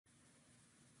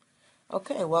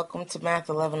Okay, welcome to Math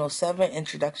 1107,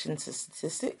 Introduction to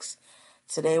Statistics.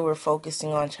 Today we're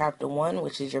focusing on Chapter 1,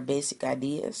 which is your basic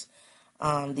ideas.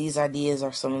 These ideas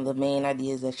are some of the main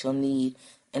ideas that you'll need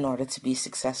in order to be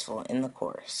successful in the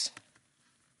course.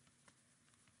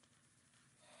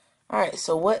 Alright,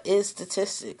 so what is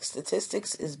statistics?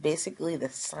 Statistics is basically the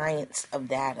science of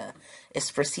data.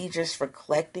 It's procedures for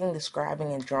collecting,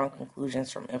 describing, and drawing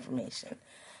conclusions from information.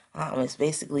 It's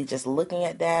basically just looking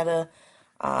at data,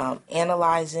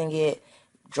 analyzing it,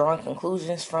 drawing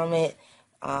conclusions from it,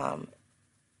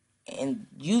 and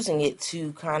using it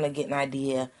to kind of get an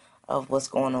idea of what's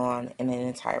going on in an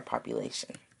entire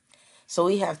population. So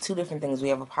we have two different things. We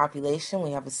have a population,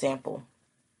 we have a sample.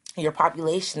 Your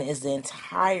population is the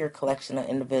entire collection of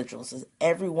individuals. It's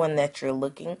everyone that you're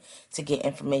looking to get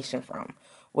information from.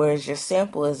 Whereas your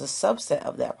sample is a subset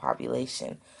of that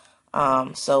population.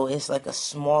 So it's like a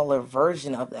smaller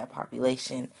version of that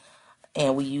population,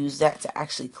 and we use that to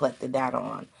actually collect the data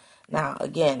on. Now,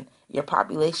 again, your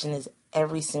population is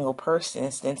every single person.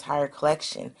 It's the entire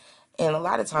collection. And a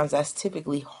lot of times that's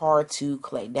typically hard to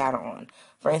collect data on.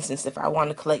 For instance, if I want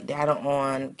to collect data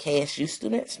on KSU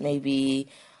students, maybe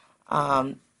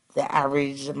the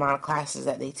average amount of classes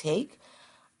that they take,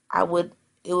 I would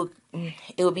it would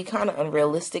it would be kind of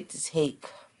unrealistic to take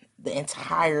the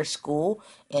entire school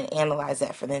and analyze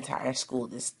that for the entire school.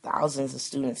 There's thousands of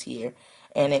students here,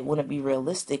 and it wouldn't be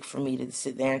realistic for me to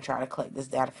sit there and try to collect this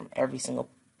data from every single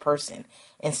person.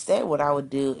 Instead, what I would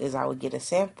do is I would get a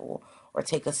sample or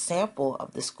take a sample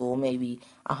of the school, maybe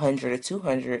 100 or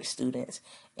 200 students,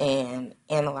 and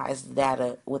analyze the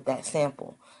data with that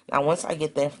sample. Now, once I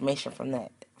get the information from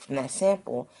that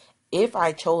sample, if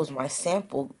I chose my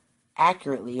sample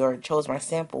accurately or chose my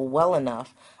sample well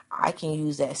enough, I can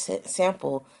use that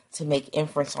sample to make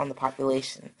inference on the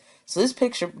population. So this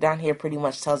picture down here pretty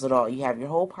much tells it all. You have your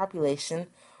whole population.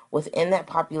 Within that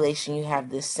population, you have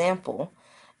this sample.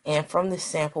 And from this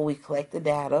sample, we collect the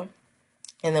data.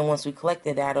 And then once we collect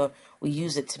the data, we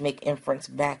use it to make inference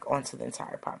back onto the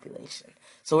entire population.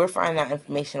 So we're finding out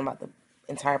information about the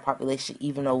entire population,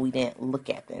 even though we didn't look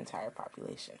at the entire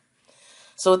population.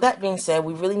 So with that being said,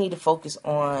 we really need to focus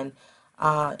on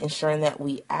ensuring that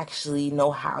we actually know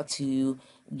how to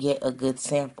get a good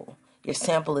sample. Your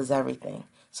sample is everything.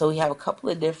 So we have a couple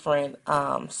of different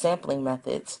sampling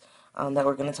methods that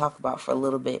we're going to talk about for a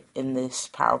little bit in this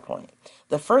PowerPoint.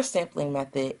 The first sampling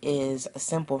method is a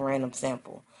simple random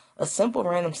sample. A simple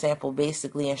random sample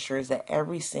basically ensures that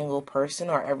every single person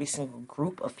or every single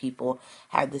group of people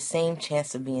have the same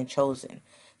chance of being chosen.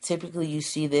 Typically, you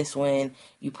see this when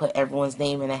you put everyone's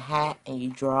name in a hat and you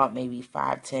draw out maybe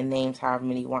 5, 10 names, however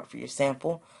many you want for your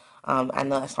sample. I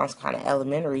know that sounds kind of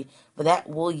elementary, but that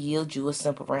will yield you a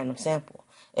simple random sample.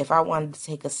 If I wanted to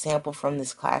take a sample from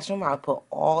this classroom, I would put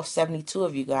all 72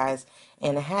 of you guys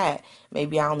in a hat.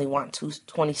 Maybe I only want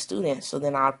 20 students, so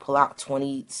then I'll pull out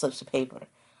 20 slips of paper.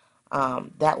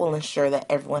 That will ensure that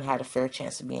everyone had a fair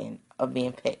chance of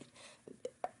being picked.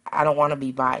 I don't want to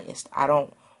be biased. I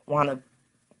don't want to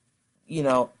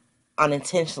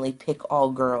unintentionally pick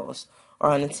all girls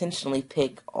or unintentionally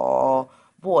pick all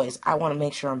boys. I want to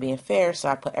make sure I'm being fair, so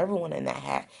I put everyone in that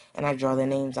hat and I draw their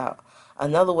names out.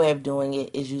 Another way of doing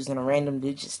it is using a random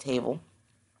digits table,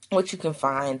 which you can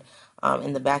find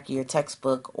in the back of your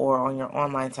textbook or on your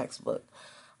online textbook.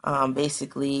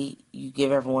 Basically, you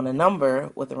give everyone a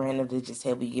number with a random digits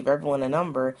table. You give everyone a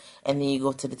number, and then you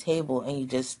go to the table and you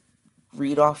just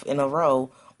read off in a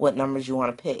row what numbers you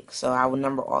want to pick. So I would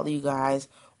number all of you guys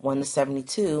 1 to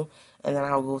 72, and then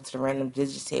I'll go to the random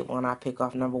digits table and I pick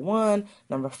off number 1,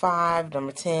 number 5,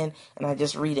 number 10, and I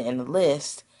just read it in the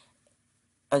list.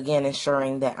 Again,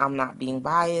 ensuring that I'm not being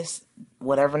biased.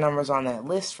 Whatever number's on that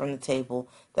list from the table,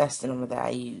 that's the number that I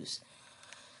use.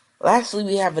 Lastly,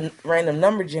 we have a random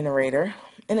number generator.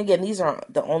 And again, these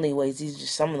aren't the only ways. These are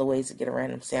just some of the ways to get a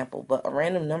random sample. But a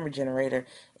random number generator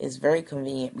is very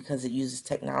convenient because it uses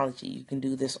technology. You can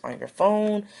do this on your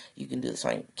phone. You can do this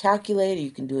on your calculator.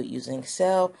 You can do it using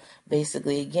Excel.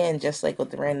 Basically, again, just like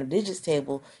with the random digits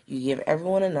table, you give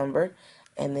everyone a number.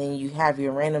 And then you have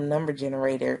your random number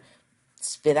generator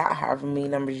spit out however many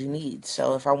numbers you need.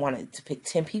 So if I wanted to pick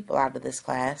 10 people out of this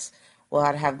class, well,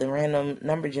 I'd have the random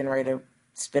number generator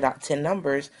spit out 10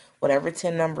 numbers. Whatever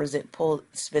 10 numbers it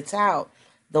spits out,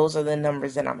 those are the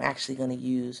numbers that I'm actually going to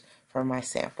use for my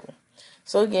sample.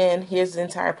 So again, here's the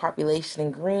entire population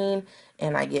in green,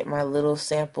 and I get my little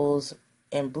samples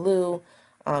in blue,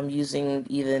 using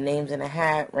either names in a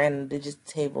hat, random digits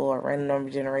table, or random number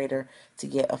generator to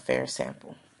get a fair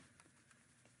sample.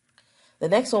 The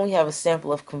next one we have a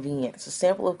sample of convenience. A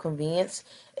sample of convenience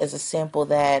is a sample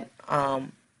that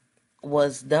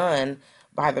was done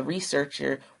by the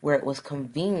researcher where it was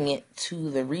convenient to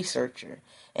the researcher.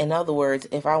 In other words,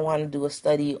 if I want to do a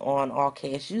study on all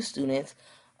KSU students,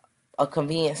 a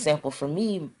convenient sample for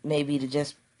me may be to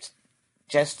just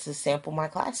to sample my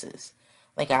classes.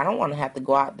 Like, I don't want to have to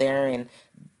go out there and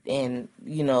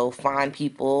find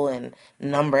people and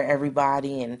number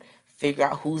everybody and figure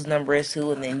out whose number is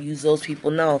who and then use those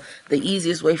people. No, the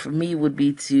easiest way for me would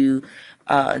be to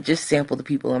just sample the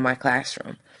people in my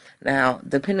classroom. Now,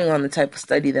 depending on the type of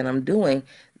study that I'm doing,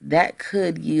 that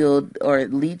could yield or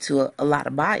lead to a lot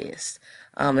of bias.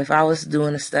 If I was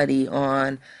doing a study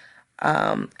on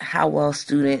how well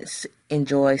students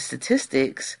enjoy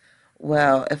statistics,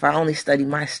 well, if I only study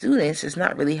my students, it's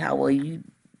not really how well you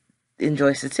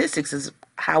enjoy statistics, is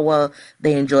how well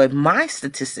they enjoyed my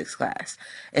statistics class.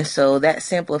 And so that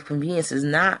sample of convenience is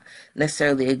not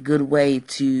necessarily a good way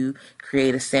to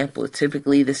create a sample.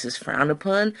 Typically this is frowned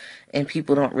upon and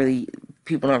people don't really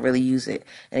use it.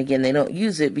 And again, they don't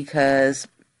use it because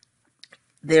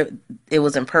it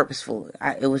wasn't purposeful.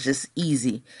 It was just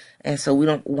easy. And so we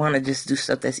don't want to just do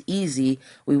stuff that's easy.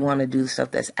 We want to do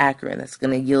stuff that's accurate, that's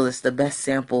going to yield us the best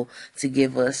sample to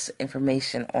give us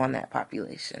information on that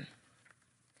population.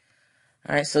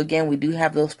 All right, so again, we do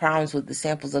have those problems with the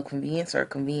samples of convenience or a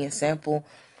convenient sample.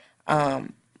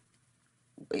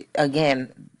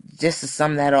 Again, just to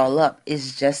sum that all up,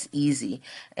 it's just easy.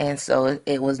 And so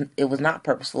it was not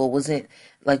purposeful. It wasn't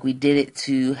like we did it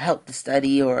to help the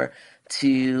study or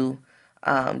to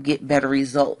get better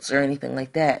results or anything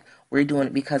like that. We're doing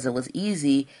it because it was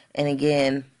easy. And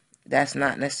again, that's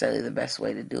not necessarily the best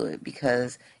way to do it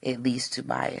because it leads to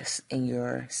bias in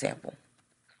your sample.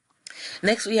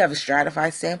 Next, we have a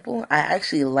stratified sample. I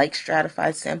actually like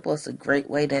stratified sample. It's a great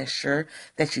way to ensure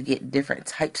that you get different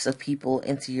types of people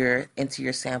into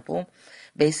your sample.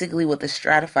 Basically, with a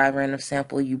stratified random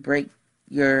sample, you break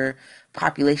your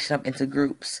population up into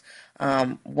groups.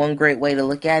 One great way to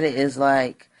look at it is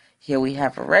like, here we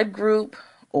have a red group,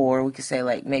 or we could say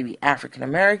like maybe African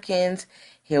Americans.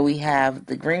 Here we have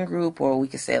the green group, or we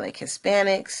could say like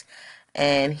Hispanics.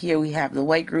 And here we have the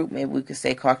white group, maybe we could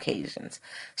say Caucasians.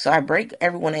 So I break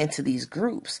everyone into these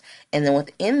groups. And then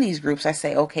within these groups, I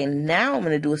say, okay, now I'm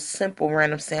going to do a simple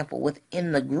random sample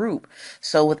within the group.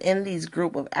 So within these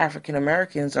group of African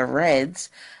Americans or Reds,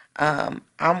 I'm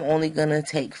only going to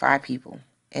take 5 people.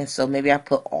 And so maybe I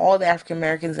put all the African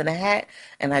Americans in a hat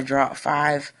and I draw out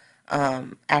 5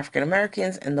 African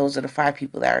Americans, and those are the 5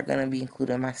 people that are going to be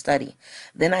included in my study.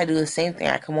 Then I do the same thing.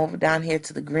 I come over down here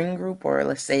to the green group, or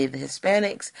let's say the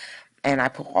Hispanics, and I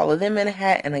put all of them in a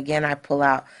hat, and again I pull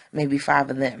out maybe 5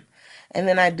 of them. And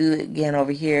then I do it again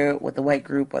over here with the white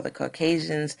group or the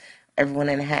Caucasians, everyone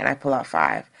in a hat, and I pull out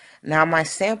 5. Now my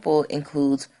sample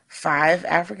includes 5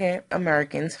 African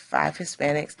Americans, 5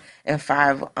 Hispanics, and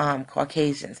 5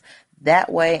 Caucasians.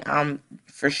 That way, I'm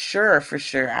for sure,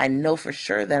 I know for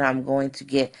sure that I'm going to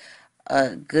get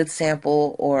a good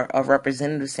sample or a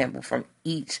representative sample from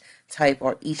each type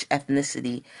or each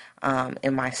ethnicity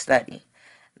in my study.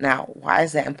 Now, why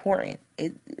is that important?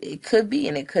 It could be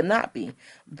and it could not be.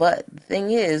 But the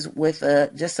thing is, with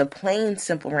just a plain,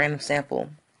 simple random sample,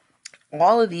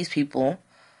 all of these people,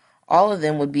 all of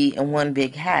them would be in one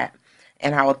big hat.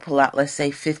 And I would pull out, let's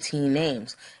say, 15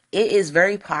 names. It is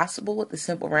very possible with the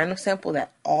simple random sample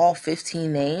that all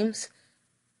 15 names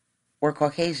were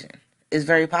Caucasian. It's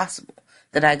very possible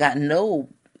that I got no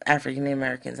African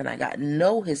Americans and I got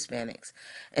no Hispanics.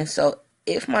 And so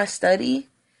if my study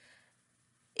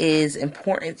is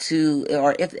important to,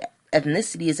 or if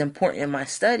ethnicity is important in my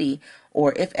study,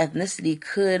 or if ethnicity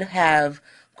could have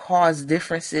caused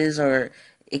differences or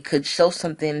it could show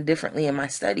something differently in my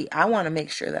study, I want to make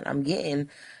sure that I'm getting,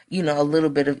 a little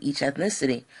bit of each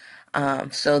ethnicity.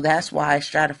 So that's why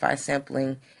stratified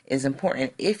sampling is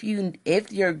important. If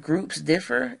your groups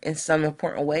differ in some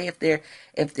important way, if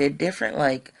they're different,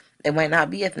 like it might not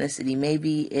be ethnicity,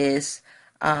 maybe it's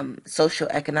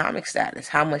socioeconomic status,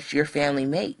 how much your family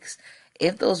makes.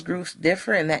 If those groups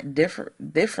differ and that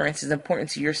difference is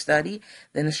important to your study,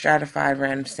 then a stratified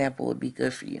random sample would be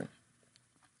good for you.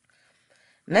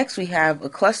 Next, we have a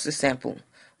cluster sample,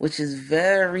 which is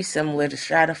very similar to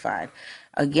stratified.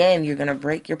 Again, you're going to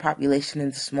break your population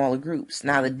into smaller groups.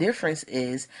 Now, the difference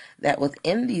is that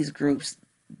within these groups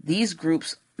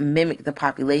mimic the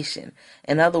population.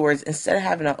 In other words, instead of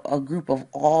having a group of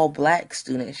all black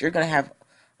students, you're going to have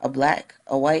a black,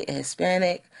 a white, a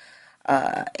Hispanic,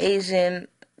 Asian,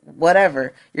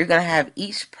 whatever. You're going to have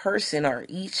each person or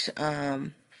each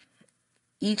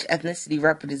ethnicity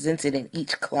represented in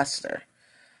each cluster,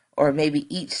 or maybe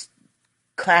each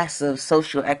class of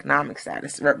socioeconomic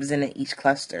status represented each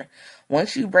cluster.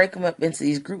 Once you break them up into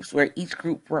these groups where each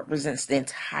group represents the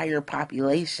entire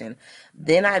population,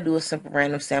 then I do a simple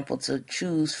random sample to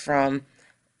choose from,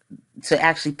 to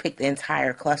actually pick the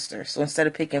entire cluster. So instead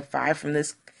of picking 5 from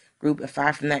this group and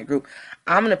 5 from that group,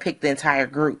 I'm going to pick the entire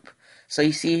group. So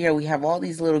you see here we have all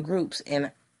these little groups,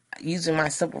 and using my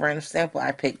simple random sample,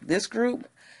 I pick this group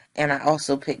and I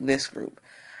also pick this group.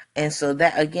 And so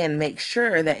that again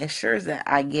ensures that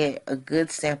I get a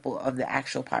good sample of the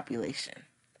actual population.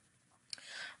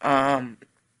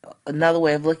 Another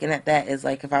way of looking at that is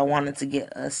like if I wanted to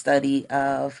get a study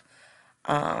of,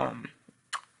 I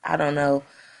don't know,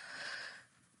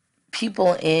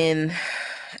 people in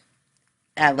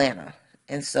Atlanta.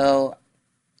 And so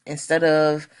instead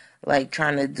of like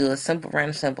trying to do a simple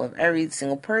random sample of every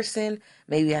single person,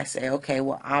 maybe I say, okay,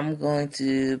 well, I'm going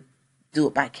to do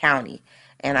it by county.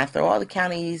 And I throw all the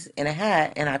counties in a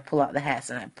hat, and I pull out the hats,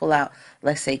 and I pull out,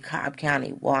 let's say, Cobb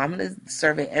County. Well, I'm going to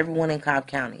survey everyone in Cobb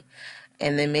County.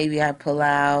 And then maybe I pull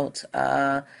out,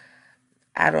 I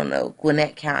don't know,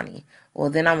 Gwinnett County. Well,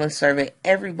 then I'm going to survey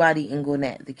everybody in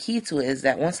Gwinnett. The key to it is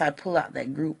that once I pull out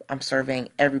that group, I'm surveying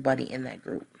everybody in that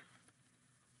group.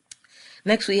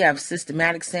 Next, we have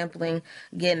systematic sampling.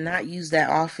 Again, not used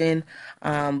that often,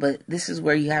 but this is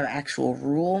where you have an actual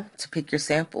rule to pick your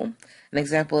sample. An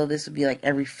example of this would be like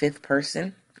every 5th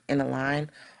person in a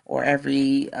line, or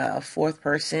every 4th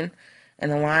person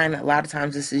in a line. A lot of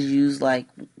times this is used like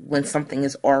when something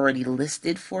is already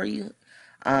listed for you.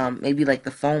 Maybe like the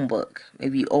phone book.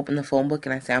 Maybe you open the phone book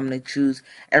and I say I'm going to choose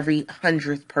every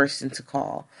 100th person to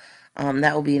call.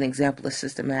 That will be an example of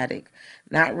systematic.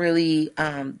 Not really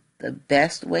the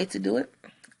best way to do it,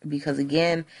 because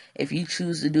again, if you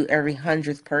choose to do every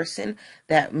 100th person,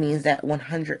 that means that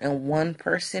 101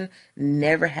 person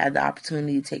never had the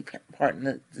opportunity to take part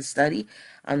in the study.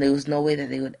 There was no way that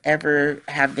they would ever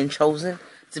have been chosen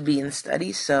to be in the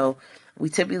study. So we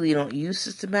typically don't use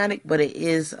systematic, but it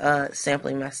is a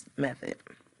sampling method.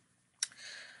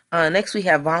 Next, we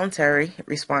have voluntary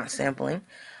response sampling.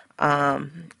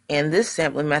 And this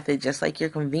sampling method, just like your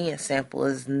convenience sample,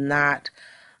 is not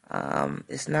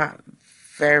it's not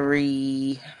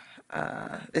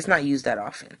used that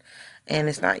often. And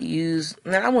it's not used,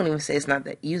 and I won't even say it's not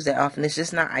used that often, it's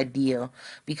just not ideal,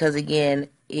 because again,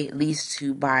 it leads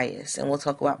to bias, and we'll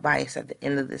talk about bias at the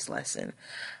end of this lesson.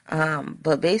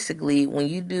 But basically, when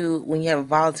you have a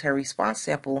voluntary response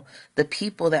sample, the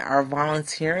people that are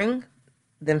volunteering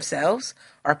themselves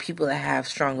are people that have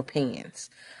strong opinions.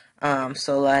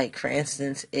 So like, for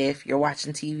instance, if you're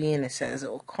watching TV and it says,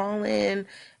 oh, call in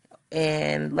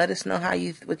and let us know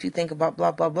what you think about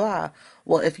blah, blah, blah.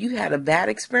 Well, if you had a bad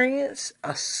experience,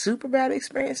 a super bad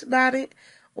experience about it,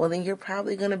 well, then you're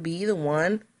probably going to be the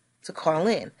one to call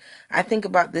in. I think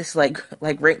about this like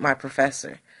Rate My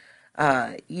Professor.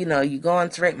 You go on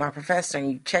to Rate My Professor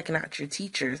and you're checking out your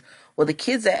teachers. Well,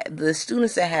 the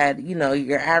students that had,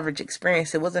 your average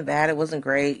experience, it wasn't bad, it wasn't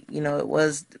great, it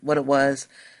was what it was.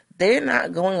 They're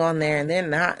not going on there and they're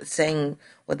not saying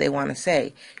what they want to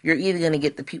say. You're either going to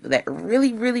get the people that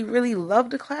really, really, really love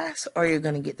the class, or you're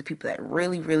going to get the people that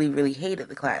really, really, really hated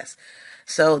the class.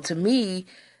 So to me,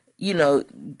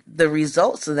 the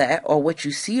results of that, or what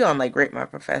you see on like Rate My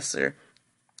Professor,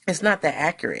 it's not that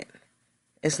accurate.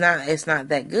 It's not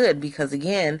that good, because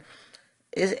again,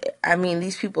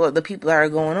 these people, the people that are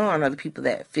going on are the people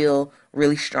that feel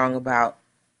really strong about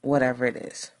whatever it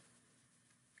is.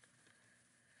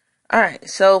 All right,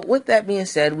 so with that being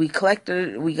said, we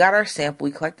collected our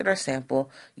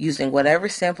sample using whatever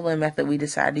sampling method we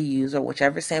decided to use, or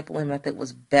whichever sampling method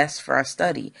was best for our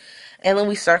study. And then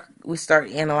we start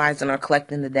analyzing or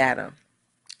collecting the data.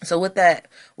 So with that,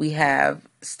 we have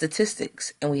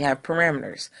statistics and we have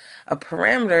parameters. A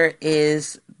parameter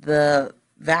is the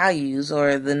values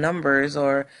or the numbers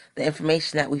or the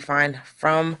information that we find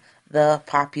from the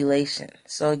population.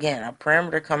 So again, a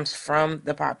parameter comes from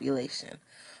the population.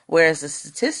 Whereas a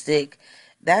statistic,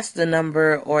 that's the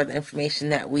number or the information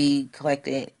that we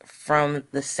collected from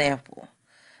the sample.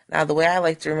 Now, the way I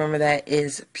like to remember that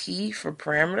is P for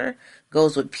parameter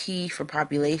goes with P for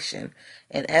population,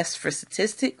 and S for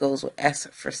statistic goes with S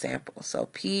for sample. So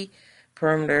P,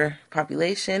 parameter,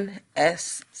 population,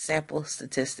 S, sample,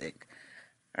 statistic.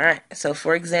 All right, so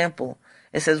for example,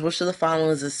 it says which of the following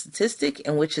is a statistic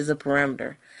and which is a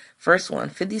parameter. First one,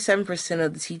 57%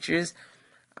 of the teachers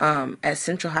at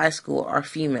Central High School are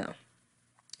female.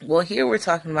 Well, here we're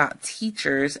talking about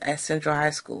teachers at Central High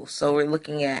School. So we're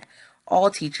looking at all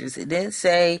teachers. It didn't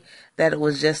say that it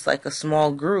was just like a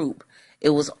small group. It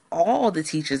was all the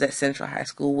teachers at Central High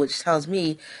School, which tells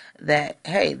me that,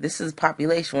 hey, this is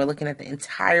population. We're looking at the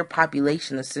entire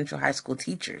population of Central High School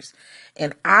teachers.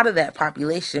 And out of that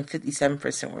population,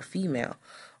 57% were female.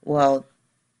 Well,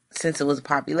 since it was a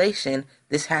population,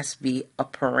 this has to be a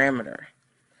parameter.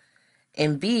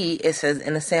 In B, it says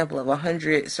in a sample of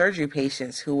 100 surgery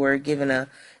patients who were given a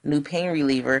new pain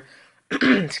reliever,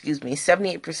 excuse me,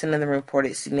 78% of them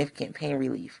reported significant pain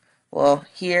relief. Well,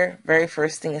 here, very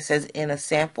first thing it says in a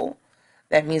sample.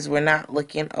 That means we're not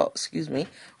looking,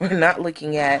 we're not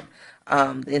looking at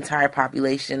the entire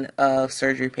population of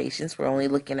surgery patients. We're only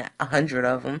looking at 100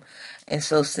 of them. And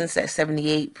so since that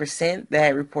 78%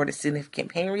 that reported significant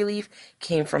pain relief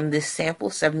came from this sample,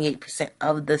 78%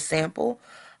 of the sample,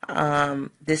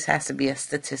 this has to be a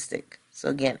statistic. So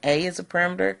again, A is a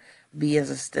parameter, B is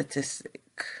a statistic.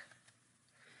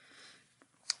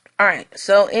 All right,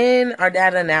 so in our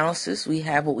data analysis, we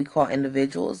have what we call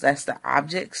individuals. That's the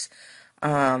objects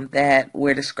that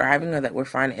we're describing or that we're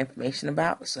finding information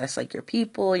about. So that's like your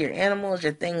people, your animals,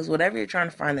 your things, whatever you're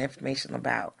trying to find the information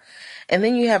about. And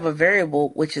then you have a variable,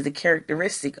 which is a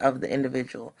characteristic of the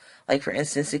individual. Like, for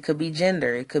instance, it could be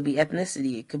gender, it could be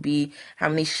ethnicity, it could be how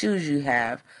many shoes you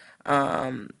have,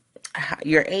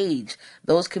 your age.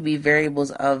 Those could be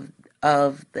variables of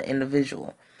the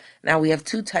individual. Now, we have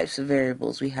two types of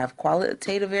variables. We have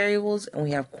qualitative variables and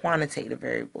we have quantitative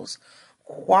variables.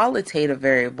 Qualitative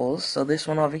variables, so this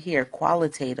one over here,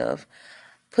 qualitative,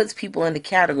 puts people into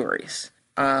categories.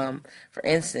 For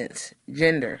instance,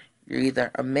 gender. You're either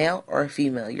a male or a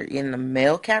female. You're in the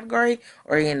male category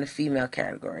or you're in the female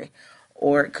category.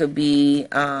 Or it could be,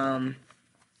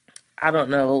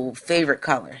 favorite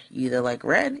color. You either like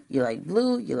red, you like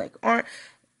blue, you like orange.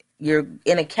 You're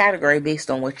in a category based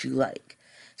on what you like.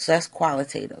 So that's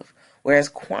qualitative. Whereas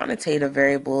quantitative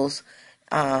variables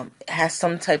has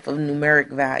some type of numeric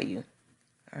value.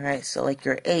 All right, so like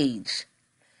your age,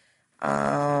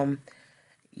 how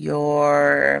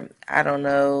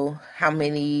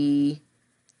many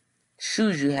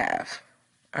shoes you have.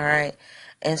 All right.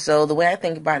 And so the way I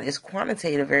think about it is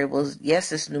quantitative variables,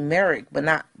 yes, it's numeric, but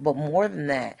more than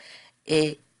that,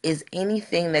 it is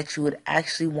anything that you would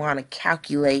actually want to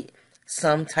calculate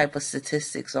some type of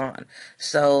statistics on.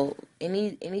 So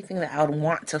anything that I would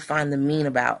want to find the mean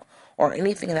about, or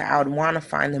anything that I would want to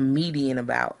find the median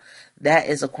about, that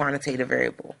is a quantitative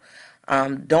variable.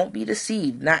 Don't be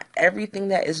deceived. Not everything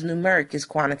that is numeric is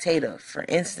quantitative. For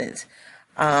instance,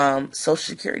 social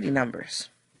security numbers,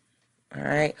 all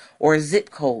right, or zip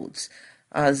codes.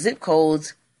 Zip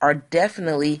codes are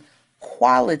definitely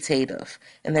qualitative,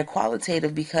 and they're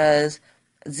qualitative because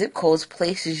zip codes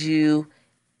places you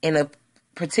in a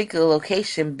particular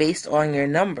location based on your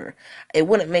number. It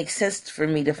wouldn't make sense for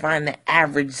me to find the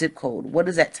average zip code. What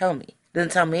does that tell me? It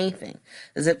doesn't tell me anything.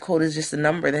 The zip code is just a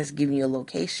number that's giving you a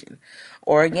location.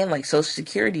 Or again, like social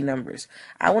security numbers.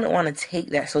 I wouldn't want to take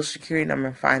that social security number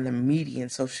and find the median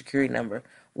social security number.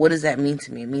 What does that mean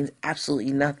to me? It means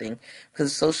absolutely nothing,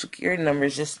 because the social security number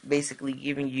is just basically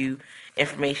giving you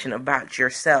information about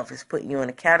yourself. It's putting you in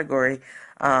a category.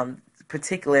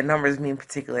 Particular numbers mean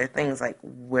particular things, like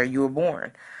where you were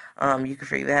born. You can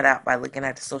figure that out by looking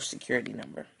at the social security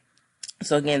number.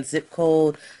 So again, zip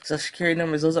code, social security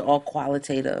numbers, those are all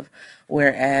qualitative.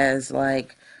 Whereas,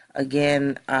 like,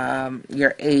 again,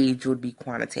 your age would be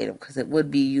quantitative, because it would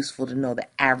be useful to know the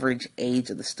average age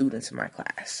of the students in my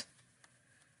class.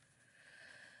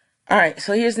 All right,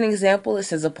 so here's an example. It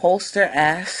says a pollster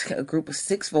asked a group of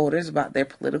 6 voters about their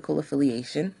political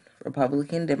affiliation,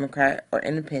 Republican, Democrat, or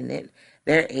Independent,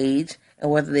 their age, and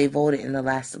whether they voted in the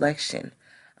last election.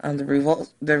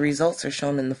 The results are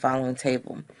shown in the following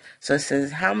table. So it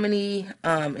says, how many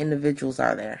individuals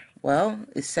are there? Well,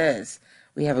 it says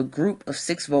we have a group of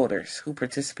 6 voters who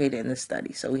participated in the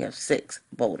study. So we have 6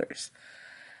 voters.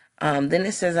 Then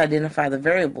it says identify the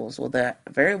variables. Well, the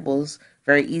variables,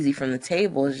 very easy from the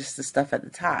table, is just the stuff at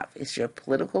the top. It's your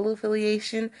political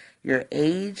affiliation, your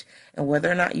age, and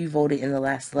whether or not you voted in the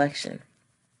last election.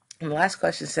 And the last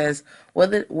question says,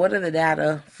 what are the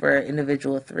data for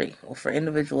individual 3? Well, for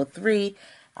individual 3,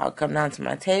 I'll come down to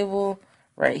my table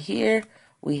right here.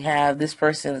 We have this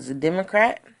person is a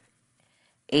Democrat,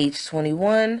 age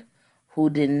 21,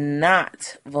 who did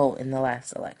not vote in the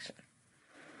last election.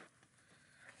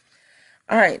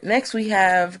 All right, next we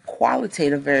have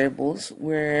qualitative variables,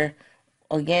 where,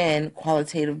 again,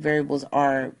 qualitative variables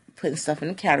are putting stuff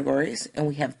in categories, and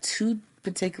we have 2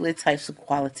 particular types of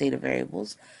qualitative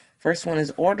variables. First one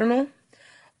is ordinal.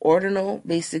 Ordinal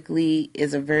basically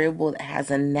is a variable that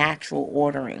has a natural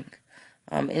ordering.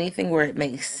 Anything where it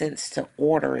makes sense to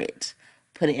order it,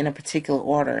 put it in a particular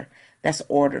order, that's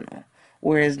ordinal.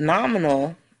 Whereas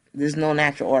nominal, there's no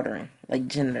natural ordering, like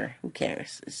gender. Who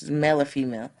cares? It's male or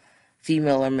female,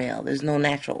 female or male. There's no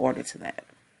natural order to that.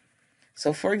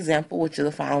 So, for example, which of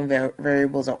the following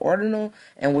variables are ordinal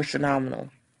and which are nominal?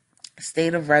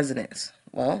 State of residence.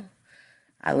 Well,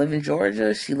 I live in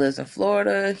Georgia, she lives in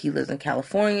Florida, he lives in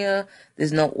California.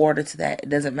 There's no order to that. It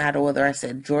doesn't matter whether I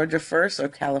said Georgia first or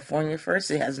California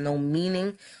first. It has no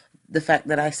meaning. The fact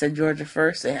that I said Georgia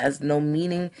first, it has no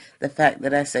meaning. The fact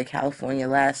that I said California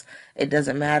last, it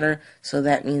doesn't matter. So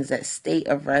that means that state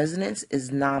of residence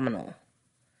is nominal.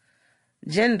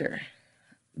 Gender.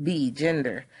 B,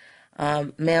 gender.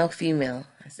 Male, female.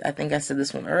 I think I said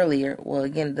this one earlier. Well,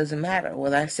 again, it doesn't matter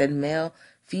whether I said male,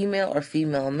 female, or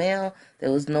female, male.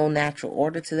 There was no natural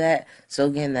order to that. So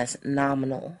again, that's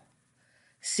nominal.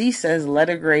 C says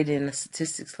letter graded in a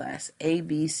statistics class. A,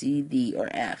 B, C, D, or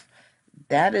F.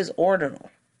 That is ordinal.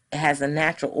 It has a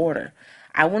natural order.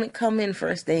 I wouldn't come in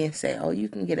first day and say, oh, you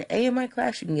can get an A in my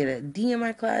class, you can get a D in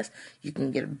my class, you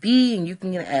can get a B, and you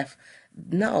can get an F.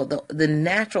 No, the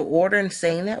natural order in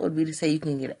saying that would be to say you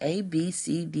can get A, B,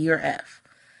 C, D, or F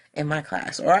in my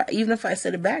class. Or even if I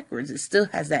said it backwards, it still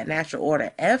has that natural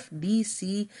order. F, D,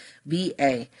 C, B,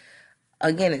 A.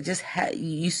 Again, it just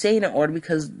you say it in order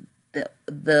because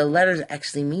the letters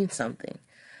actually mean something.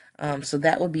 So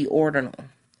that would be ordinal.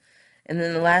 And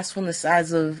then the last one, the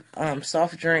size of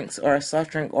soft drinks or a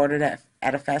soft drink ordered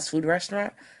at a fast food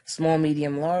restaurant, small,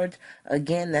 medium, large.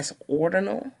 Again, that's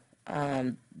ordinal.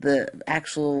 The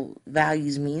actual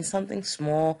values mean something.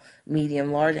 Small,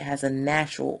 medium, large. It has a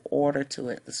natural order to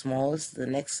it. The smallest, the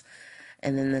next,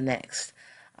 and then the next.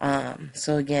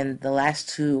 So again, the last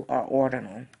two are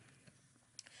ordinal.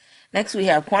 Next, we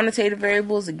have quantitative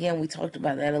variables. Again, we talked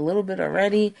about that a little bit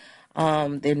already.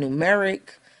 They're numeric.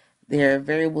 They're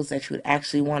variables that you would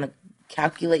actually want to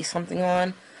calculate something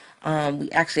on.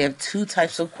 We actually have two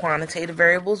types of quantitative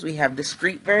variables. We have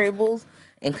discrete variables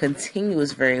and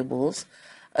continuous variables.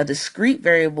 A discrete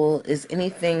variable is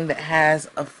anything that has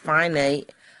a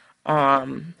finite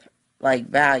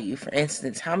value. For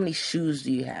instance, how many shoes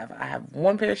do you have? I have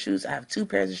one pair of shoes, I have two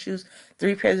pairs of shoes,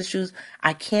 three pairs of shoes.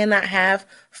 I cannot have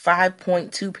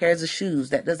 5.2 pairs of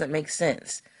shoes. That doesn't make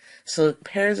sense. So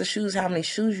pairs of shoes, how many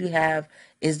shoes you have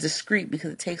is discrete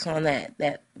because it takes on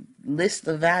that list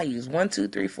of values, 1, 2,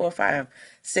 3, 4, 5,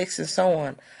 6, and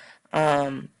so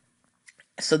on.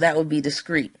 So that would be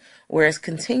discrete. Whereas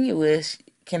continuous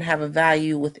can have a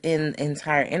value within an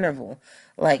entire interval.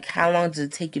 Like, how long does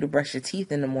it take you to brush your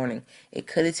teeth in the morning? It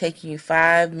could have taken you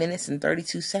 5 minutes and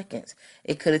 32 seconds.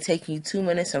 It could have taken you 2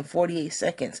 minutes and 48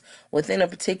 seconds. Within a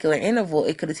particular interval,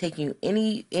 it could have taken you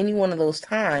any one of those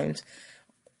times.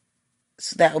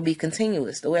 So that would be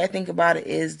continuous. The way I think about it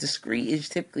is discrete is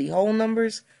typically whole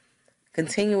numbers.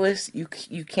 Continuous, you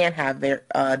can't have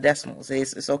decimals.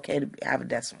 It's okay to have a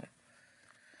decimal.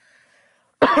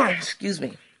 Excuse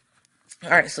me.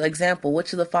 All right, so example,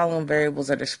 which of the following variables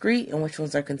are discrete and which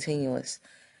ones are continuous?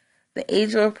 The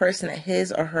age of a person at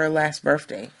his or her last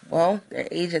birthday. Well, their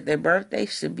age at their birthday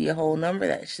should be a whole number.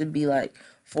 That should be like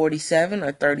 47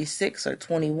 or 36 or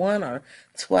 21 or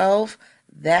 12.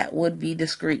 That would be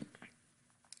discrete.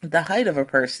 The height of a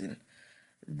person,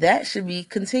 that should be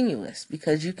continuous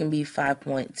because you can be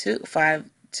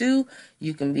 5.2,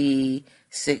 you can be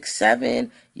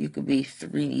 6'7", you could be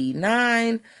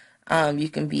 3'9", you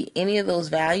can be any of those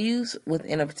values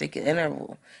within a particular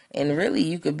interval. And really,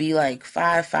 you could be like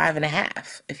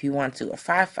 5'5.5" if you want to, or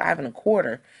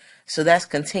 5'5.25". So that's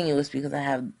continuous because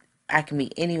I can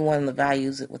be any one of the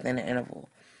values within an interval.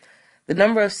 The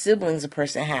number of siblings a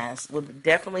person has would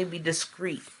definitely be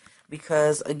discrete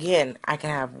because, again, I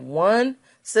can have one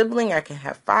sibling, I can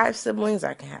have 5 siblings,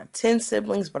 I can have 10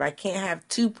 siblings, but I can't have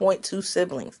 2.2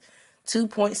 siblings,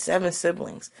 2.7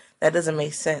 siblings. That doesn't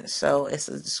make sense. So it's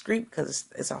a discrete because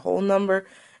it's a whole number,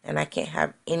 and I can't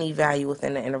have any value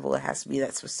within the interval. It has to be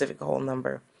that specific whole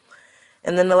number.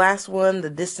 And then the last one, the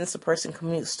distance a person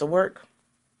commutes to work.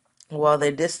 Well,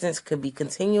 their distance could be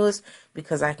continuous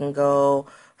because I can go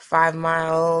 5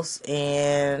 miles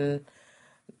and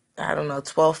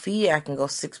 12 feet. I can go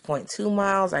 6.2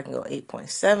 miles. I can go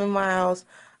 8.7 miles.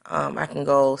 I can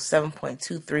go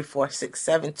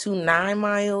 7.2346729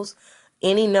 miles.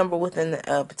 Any number within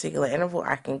a particular interval,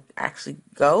 I can actually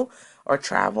go or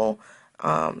travel.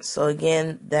 So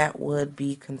again, that would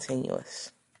be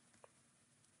continuous.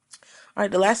 All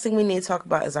right, the last thing we need to talk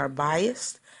about is our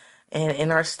bias. And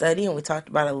in our study, and we talked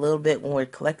about it a little bit when we're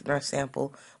collecting our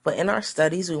sample, but in our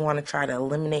studies, we want to try to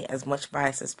eliminate as much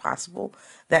bias as possible.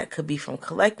 That could be from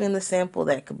collecting the sample.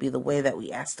 That could be the way that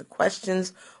we ask the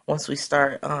questions once we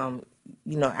start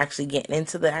actually getting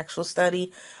into the actual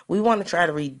study, we want to try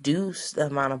to reduce the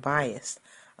amount of bias.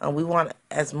 We want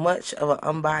as much of an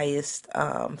unbiased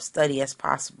study as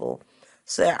possible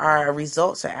so that our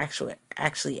results are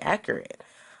actually accurate.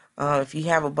 If you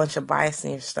have a bunch of bias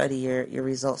in your study, your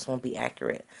results won't be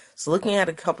accurate. So looking at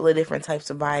a couple of different types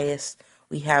of bias,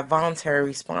 we have voluntary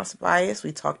response bias.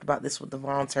 We talked about this with the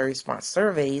voluntary response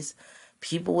surveys.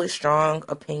 People with strong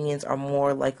opinions are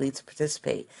more likely to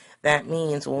participate. That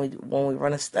means when we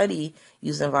run a study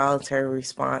using voluntary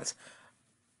response,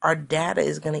 our data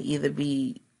is going to either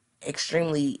be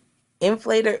extremely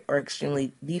inflated or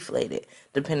extremely deflated,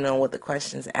 depending on what the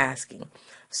question is asking.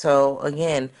 So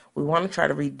again, we want to try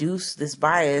to reduce this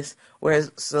bias,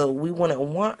 so we wouldn't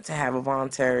want to have a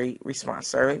voluntary response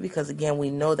survey because again, we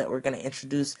know that we're going to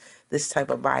introduce this type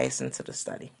of bias into the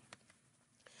study.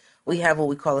 We have what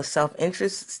we call a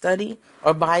self-interest study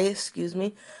or bias, excuse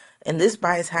me. And this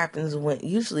bias happens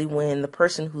usually when the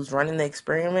person who's running the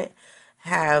experiment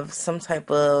have some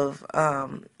type of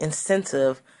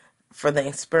incentive for the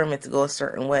experiment to go a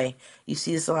certain way. You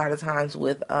see this a lot of times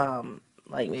with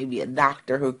like maybe a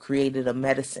doctor who created a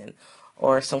medicine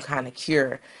or some kind of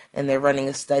cure, and they're running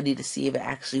a study to see if it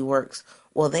actually works.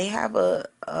 Well, they have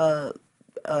a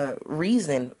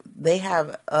reason. They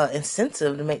have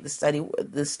incentive to make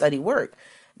the study work.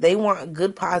 They want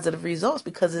good positive results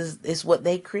because it's what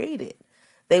they created.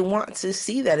 They want to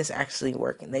see that it's actually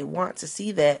working. They want to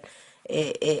see that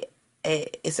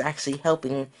it's actually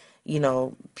helping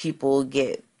people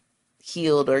get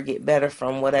healed or get better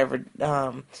from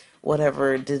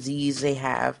whatever disease they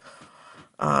have.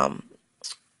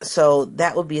 So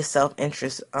that would be a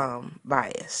self-interest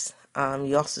bias.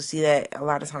 You also see that a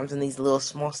lot of times in these little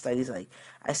small studies. Like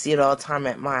I see it all the time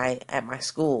at my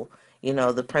school.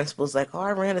 The principal's like, "Oh,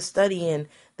 I ran a study and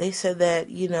they said that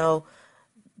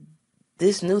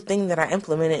this new thing that I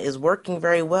implemented is working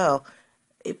very well."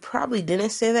 It probably didn't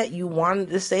say that. You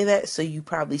wanted to say that, so you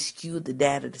probably skewed the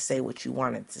data to say what you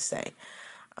wanted to say.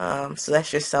 So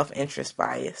that's your self-interest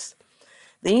bias.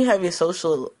 Then you have your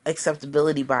social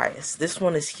acceptability bias. This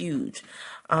one is huge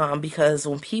because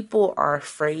when people are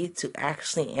afraid to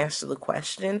actually answer the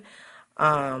question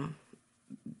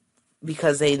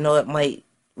because they know it might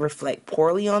reflect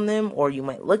poorly on them, or you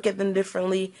might look at them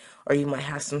differently, or you might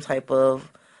have some type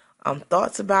of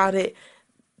thoughts about it,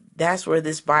 that's where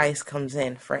this bias comes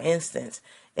in. For instance,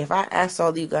 if I ask all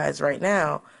of you guys right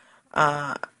now,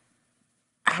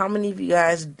 how many of you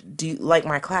guys do like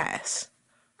my class?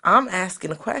 I'm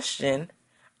asking a question.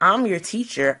 I'm your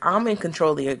teacher. I'm in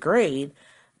control of your grade.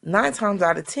 9 times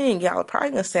out of 10, y'all are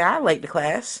probably going to say, I like the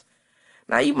class.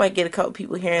 Now, you might get a couple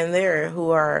people here and there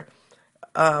who are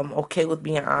okay with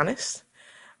being honest.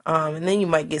 And then you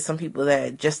might get some people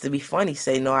that, just to be funny,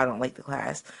 say, no, I don't like the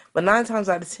class. But 9 times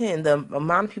out of 10, the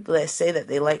amount of people that say that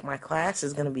they like my class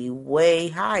is going to be way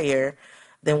higher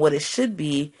than what it should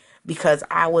be because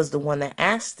I was the one that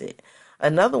asked it.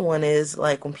 Another one is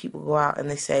like when people go out and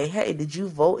they say, hey, did you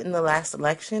vote in the last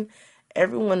election?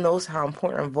 Everyone knows how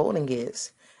important voting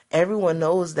is. Everyone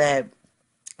knows that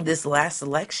this last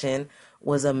election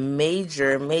was a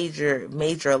major, major,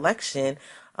 major election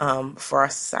for our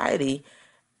society.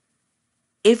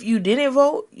 If you didn't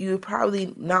vote, you would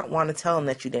probably not want to tell them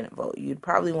that you didn't vote. You'd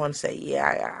probably want to say,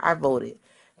 yeah, I voted,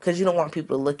 because you don't want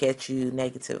people to look at you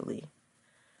negatively.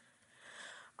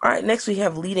 All right, next we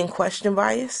have leading question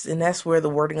bias, and that's where the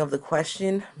wording of the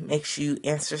question makes you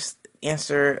answer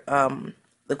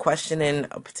the question in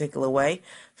a particular way.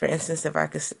 For instance,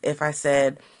 if I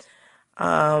said,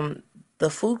 the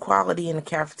food quality in the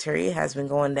cafeteria has been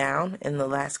going down in the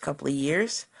last couple of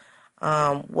years.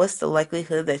 What's the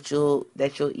likelihood that you'll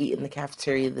eat in the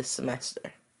cafeteria this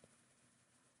semester?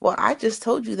 Well, I just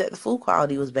told you that the food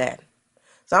quality was bad.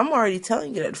 So I'm already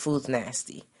telling you that the food's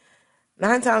nasty.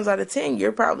 9 times out of 10,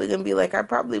 you're probably going to be like, I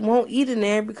probably won't eat in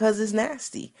there because it's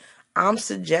nasty. I'm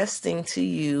suggesting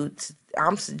in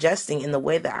the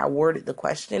way that I worded the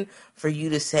question for you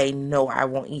to say, no, I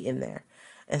won't eat in there.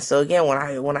 And so again,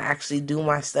 when I actually do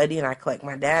my study and I collect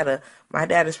my data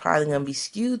is probably going to be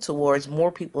skewed towards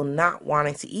more people not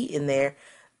wanting to eat in there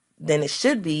than it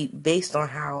should be based on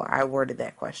how I worded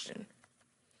that question.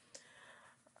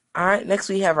 All right, next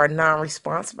we have our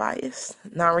non-response bias.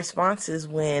 Non-response is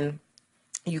when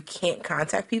you can't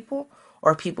contact people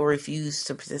or people refuse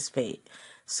to participate.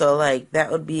 So like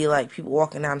that would be like people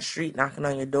walking down the street, knocking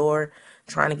on your door,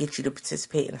 trying to get you to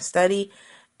participate in a study,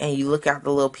 and you look out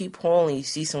the little peephole and you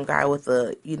see some guy with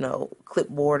a,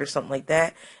 clipboard or something like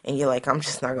that, and you're like, I'm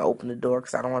just not going to open the door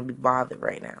because I don't want to be bothered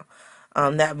right now.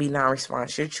 That would be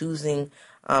non-response. You're choosing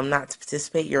not to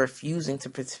participate. You're refusing to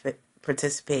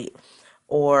participate.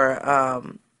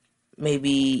 Or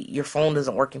maybe your phone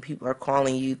doesn't work and people are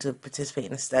calling you to participate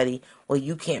in a study, well,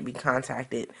 you can't be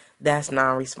contacted. That's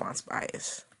non-response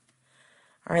bias.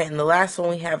 All right, and the last one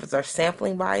we have is our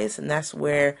sampling bias, and that's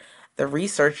where the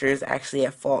researcher is actually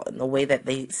at fault in the way that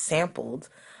they sampled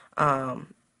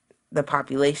the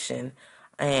population.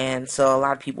 And so a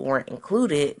lot of people weren't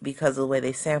included because of the way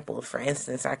they sampled. For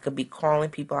instance, I could be calling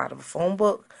people out of a phone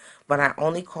book, but I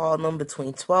only called them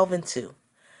between 12 and 2.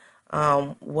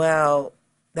 Well,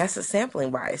 that's a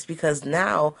sampling bias because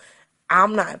now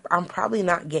I'm probably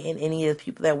not getting any of the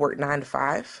people that work 9 to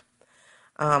 5.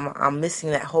 I'm missing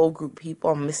that whole group of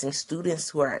people. I'm missing students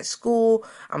who are at school.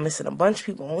 I'm missing a bunch of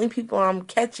people. Only people I'm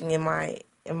catching in my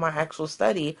actual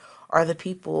study are the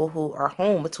people who are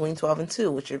home between 12 and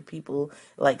 2, which are people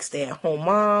like stay-at-home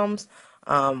moms,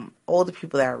 older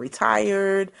people that are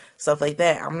retired, stuff like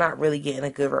that. I'm not really getting a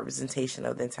good representation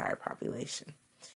of the entire population.